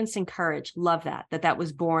resilience and courage. Love that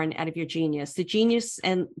was born out of your genius. The genius,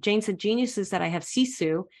 and Jane said genius is that I have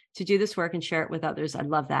Sisu to do this work and share it with others. I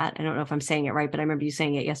love that. I don't know if I'm saying it right, but I remember you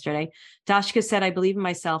saying it yesterday. Dashka said, I believe in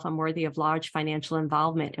myself. I'm worthy of large financial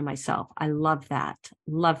involvement in myself. I love that.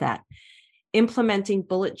 Love that. implementing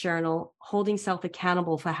bullet journal, holding self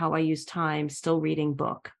accountable for how I use time, still reading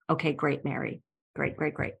book. Okay, great, Mary. Great.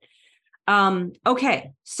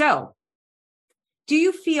 Okay, so do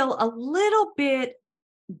you feel a little bit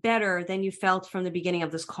better than you felt from the beginning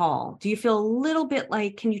of this call? Do you feel a little bit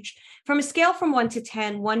like, can you, from a scale from 1 to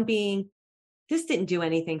 10, 1 being, this didn't do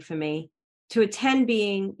anything for me, to a 10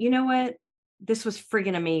 being, you know what, this was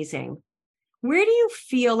friggin' amazing. Where do you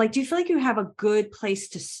feel like, do you feel like you have a good place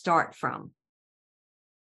to start from?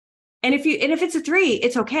 And if it's a 3,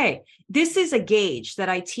 it's okay. This is a gauge that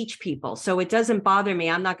I teach people. So it doesn't bother me.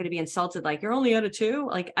 I'm not going to be insulted. Like, you're only at a 2.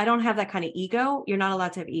 Like, I don't have that kind of ego. You're not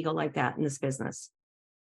allowed to have ego like that in this business,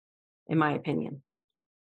 in my opinion.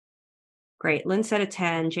 Great. Lynn said a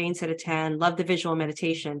 10. Jane said a 10. Love the visual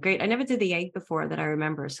meditation. Great. I never did the 8 before that I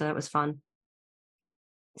remember. So that was fun.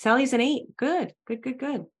 Sally's an 8. Good.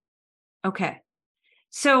 Okay.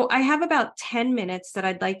 So I have about 10 minutes that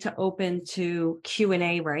I'd like to open to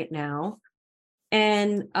Q&A right now,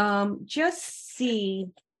 and just see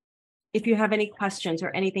if you have any questions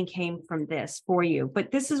or anything came from this for you.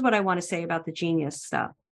 But this is what I want to say about the genius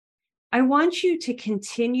stuff. I want you to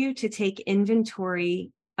continue to take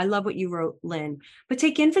inventory. I love what you wrote, Lynn, but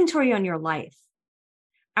take inventory on your life.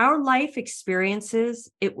 Our life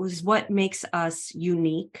experiences, it was what makes us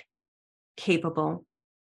unique, capable,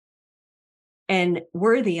 and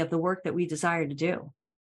worthy of the work that we desire to do.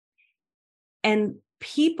 And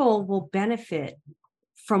people will benefit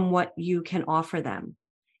from what you can offer them.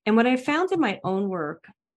 And what I found in my own work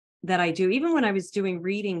that I do, even when I was doing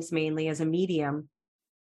readings mainly as a medium,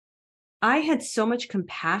 I had so much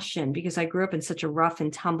compassion because I grew up in such a rough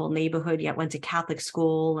and tumble neighborhood, yet went to Catholic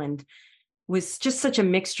school and was just such a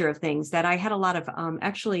mixture of things that I had a lot of,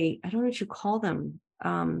 actually, I don't know what you call them,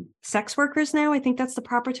 sex workers now. I think that's the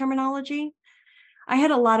proper terminology. I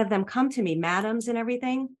had a lot of them come to me, madams and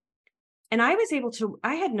everything. And I was able to,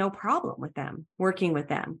 I had no problem with them, working with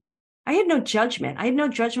them. I had no judgment. I had no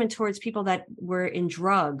judgment towards people that were in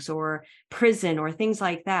drugs or prison or things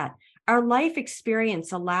like that. Our life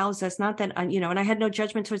experience allows us, not that, and I had no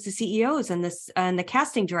judgment towards the CEOs and the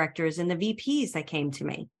casting directors and the VPs that came to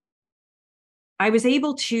me. I was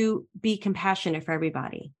able to be compassionate for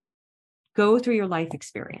everybody. Go through your life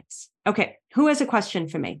experience. Okay, who has a question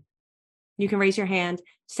for me? You can raise your hand.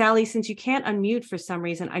 Sally, since you can't unmute for some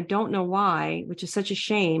reason, I don't know why, which is such a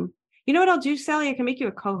shame. You know what I'll do, Sally? I can make you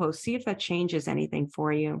a co-host. See if that changes anything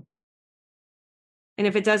for you. And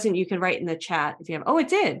if it doesn't, you can write in the chat if you have. Oh, it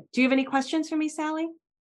did. Do you have any questions for me, Sally?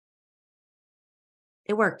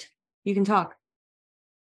 It worked. You can talk.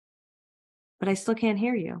 But I still can't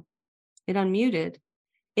hear you. It unmuted.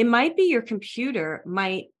 It might be your computer.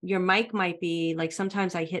 Your mic might be like,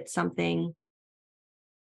 sometimes I hit something.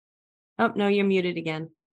 Oh, no, you're muted again.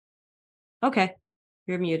 Okay,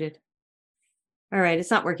 you're muted. All right,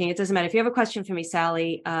 it's not working. It doesn't matter. If you have a question for me,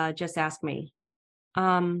 Sally, just ask me.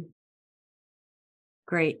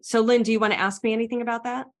 Great. So Lynn, do you want to ask me anything about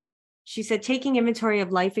that? She said, taking inventory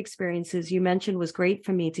of life experiences you mentioned was great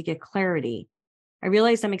for me to get clarity. I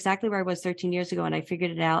realized I'm exactly where I was 13 years ago, and I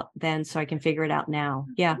figured it out then, so I can figure it out now.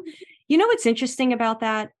 Yeah. You know what's interesting about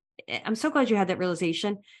that? I'm so glad you had that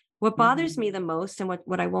realization. What bothers me the most, and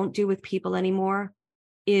what I won't do with people anymore,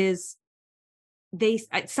 is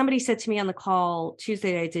somebody said to me on the call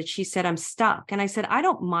Tuesday that I did, she said, I'm stuck. And I said, I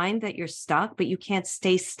don't mind that you're stuck, but you can't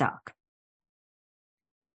stay stuck.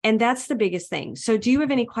 And that's the biggest thing. So do you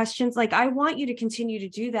have any questions? Like, I want you to continue to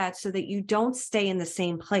do that so that you don't stay in the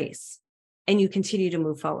same place and you continue to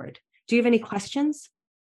move forward. Do you have any questions?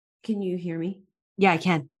 Can you hear me? Yeah, I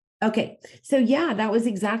can. Okay. So yeah, that was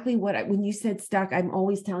exactly what when you said stuck, I'm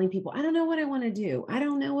always telling people, I don't know what I want to do. I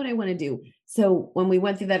don't know what I want to do. So when we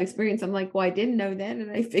went through that experience, I'm like, well, I didn't know then,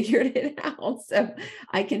 and I figured it out. So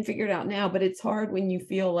I can figure it out now, but it's hard when you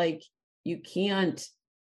feel like you can't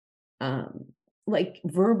like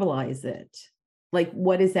verbalize it. Like,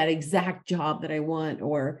 what is that exact job that I want,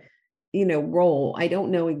 or, role? I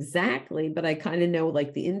don't know exactly, but I kind of know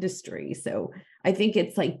like the industry. So I think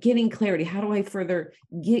it's like getting clarity. How do I further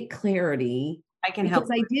get clarity? I can help.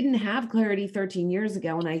 Because I didn't have clarity 13 years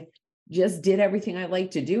ago, and I just did everything I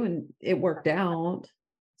like to do, and it worked out.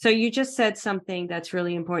 So you just said something that's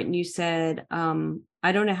really important. You said,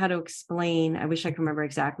 I don't know how to explain. I wish I could remember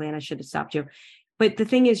exactly, and I should have stopped you. But the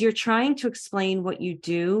thing is, you're trying to explain what you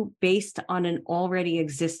do based on an already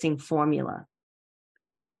existing formula,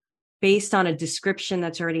 based on a description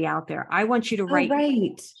that's already out there. I want you to write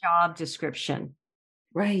a job description.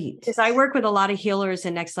 Right. Because I work with a lot of healers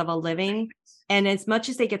in Next Level Living. And as much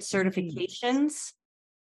as they get certifications,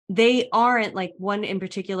 they aren't like one in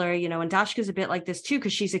particular, you know, and Dashka's a bit like this too,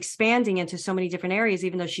 because she's expanding into so many different areas,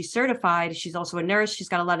 even though she's certified, she's also a nurse, she's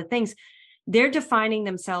got a lot of things. They're defining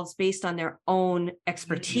themselves based on their own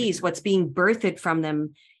expertise, what's being birthed from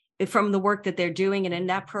them, from the work that they're doing. And in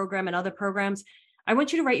that program and other programs, I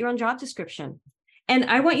want you to write your own job description. And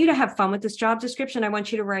I want you to have fun with this job description. I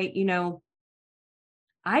want you to write, you know,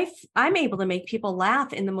 I'm able to make people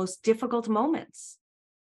laugh in the most difficult moments.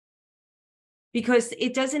 Because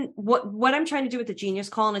it doesn't, what I'm trying to do with the Genius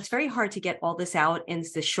Call, and it's very hard to get all this out in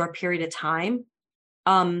this short period of time,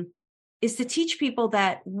 is to teach people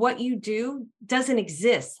that what you do doesn't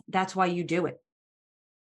exist. That's why you do it.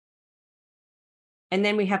 And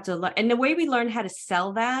then we have to learn, and the way we learn how to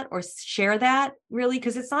sell that or share that, really,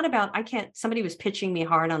 because it's not about, somebody was pitching me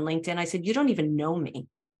hard on LinkedIn. I said, you don't even know me.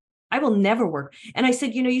 I will never work. And I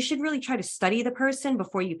said, you know, you should really try to study the person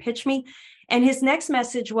before you pitch me. And his next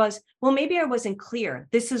message was, well, maybe I wasn't clear.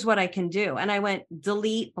 This is what I can do. And I went,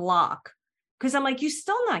 delete, block. Because I'm like, you're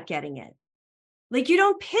still not getting it. Like, you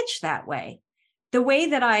don't pitch that way. The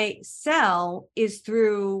way that I sell is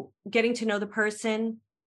through getting to know the person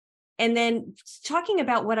and then talking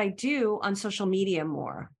about what I do on social media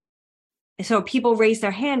more. So people raise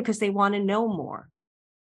their hand because they want to know more.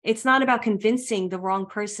 It's not about convincing the wrong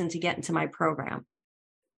person to get into my program.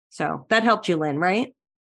 So that helped you, Lynn, right?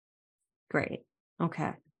 Great.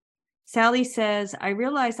 Okay. Sally says, I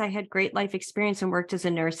realized I had great life experience and worked as a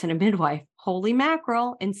nurse and a midwife. Holy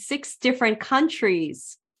mackerel, in 6 different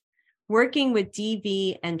countries, working with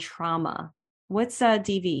DV and trauma. What's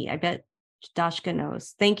DV? I bet Dashka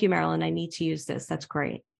knows. Thank you, Marilyn. I need to use this. That's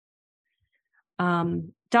great.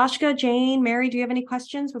 Dashka, Jane, Mary, do you have any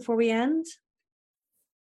questions before we end?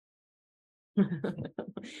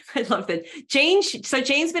 I love that. Jane, so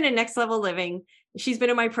Jane's been in Next Level Living. She's been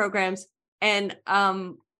in my programs. And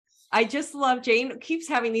I just love, Jane keeps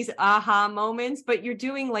having these aha moments, but you're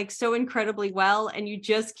doing like so incredibly well. And you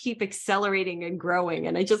just keep accelerating and growing.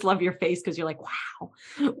 And I just love your face because you're like, wow.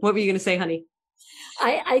 What were you going to say, honey?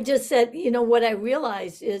 I just said, you know, what I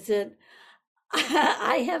realized is that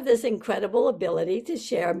I have this incredible ability to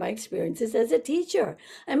share my experiences as a teacher.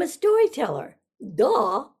 I'm a storyteller.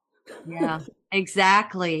 Duh. Yeah,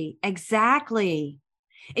 exactly. Exactly.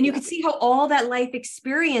 And you can see how all that life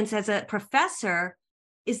experience as a professor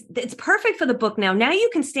it's perfect for the book now. Now you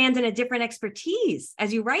can stand in a different expertise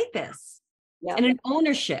as you write this. Yeah. And an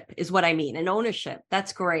ownership is what I mean. An ownership.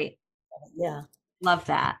 That's great. Yeah. Love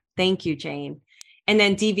that. Thank you, Jane. And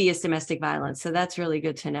then DV is domestic violence. So that's really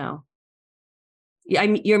good to know. Yeah,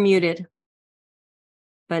 you're muted.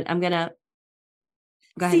 But I'm going to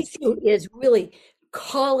go ahead. C2 is really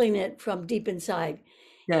calling it from deep inside.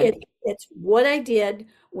 It's what I did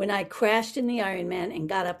when I crashed in the Ironman and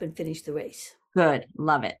got up and finished the race. Good.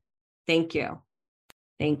 Love it. Thank you.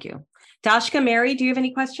 Thank you. Dashka, Mary, do you have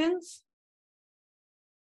any questions?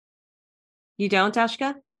 You don't,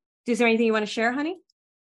 Dashka? Is there anything you want to share, honey?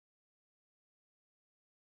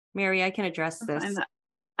 Mary, I can address this. Find the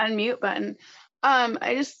unmute button.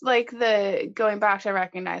 I just like the going back to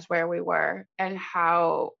recognize where we were and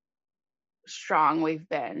how strong we've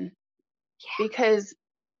been. Yeah. Because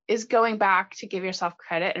is going back to give yourself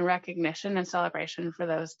credit and recognition and celebration for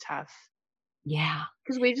those tough. Yeah.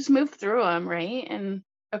 Because we just moved through them, right? And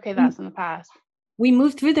okay, that's in the past. We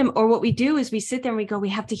move through them, or what we do is we sit there and we go, we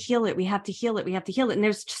have to heal it. We have to heal it. We have to heal it. And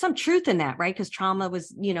there's some truth in that, right? Because trauma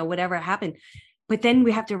was, you know, whatever happened. But then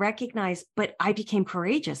we have to recognize, but I became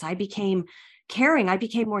courageous. I became caring. I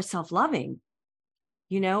became more self-loving,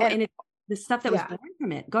 you know, and the stuff that was born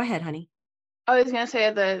from it. Go ahead, honey. I was going to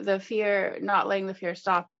say the fear, not letting the fear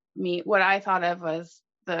stop me. What I thought of was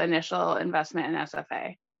the initial investment in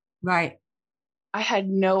SFA. Right. I had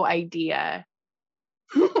no idea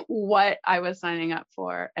what I was signing up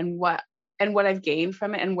for and what I've gained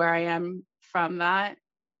from it and where I am from that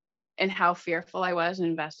and how fearful I was in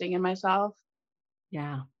investing in myself.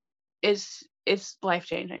 Yeah. It's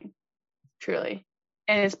life-changing, truly.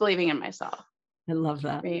 And it's believing in myself. I love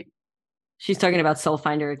that. Right. She's talking about Soul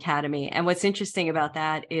Finder Academy. And what's interesting about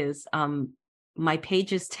that is my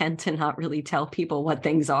pages tend to not really tell people what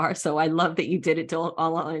things are. So I love that you did it all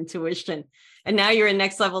on intuition. And now you're in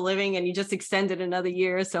Next Level Living and you just extended another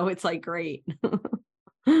year. So it's like, great.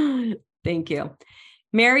 Thank you.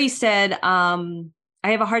 Mary said, I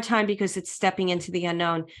have a hard time because it's stepping into the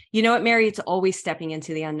unknown. You know what, Mary? It's always stepping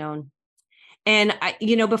into the unknown. And I,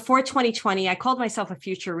 you know, before 2020, I called myself a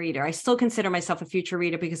future reader. I still consider myself a future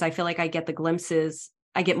reader because I feel like I get the glimpses.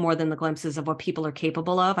 I get more than the glimpses of what people are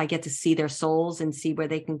capable of. I get to see their souls and see where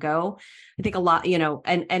they can go. I think a lot, you know,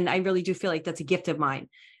 and I really do feel like that's a gift of mine.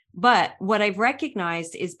 But what I've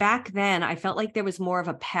recognized is back then, I felt like there was more of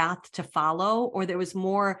a path to follow, or there was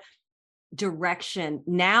more direction.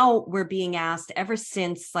 Now we're being asked, ever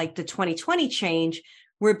since like the 2020 change,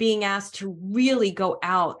 we're being asked to really go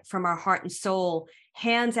out from our heart and soul,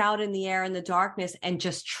 hands out in the air in the darkness, and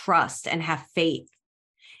just trust and have faith.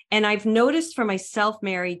 And I've noticed for myself,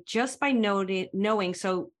 Mary, just by knowing,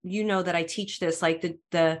 so you know that I teach this, like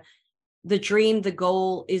the dream, the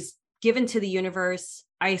goal is given to the universe.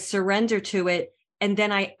 I surrender to it, and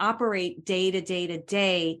then I operate day to day to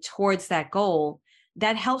day towards that goal.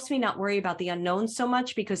 That helps me not worry about the unknown so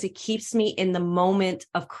much, because it keeps me in the moment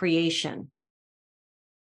of creation.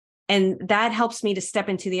 And that helps me to step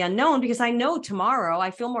into the unknown, because I know tomorrow,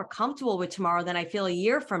 I feel more comfortable with tomorrow than I feel a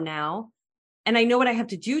year from now. And I know what I have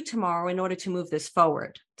to do tomorrow in order to move this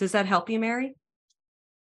forward. Does that help you, Mary?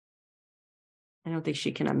 I don't think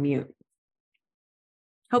she can unmute.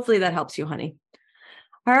 Hopefully that helps you, honey.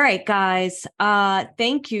 All right, guys.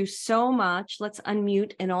 Thank you so much. Let's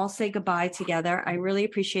unmute and all say goodbye together. I really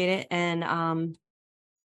appreciate it. And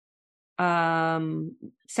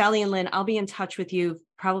Sally and Lynn, I'll be in touch with you.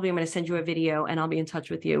 Probably I'm going to send you a video and I'll be in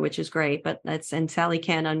touch with you, which is great. But and Sally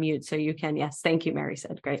can unmute, so you can. Yes. Thank you, Mary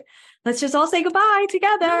said. Great. Let's just all say goodbye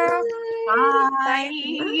together. Bye. Bye.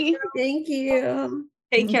 Bye. Thank you.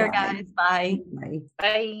 Take care, Bye. guys. Bye. Bye.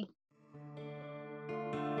 Bye.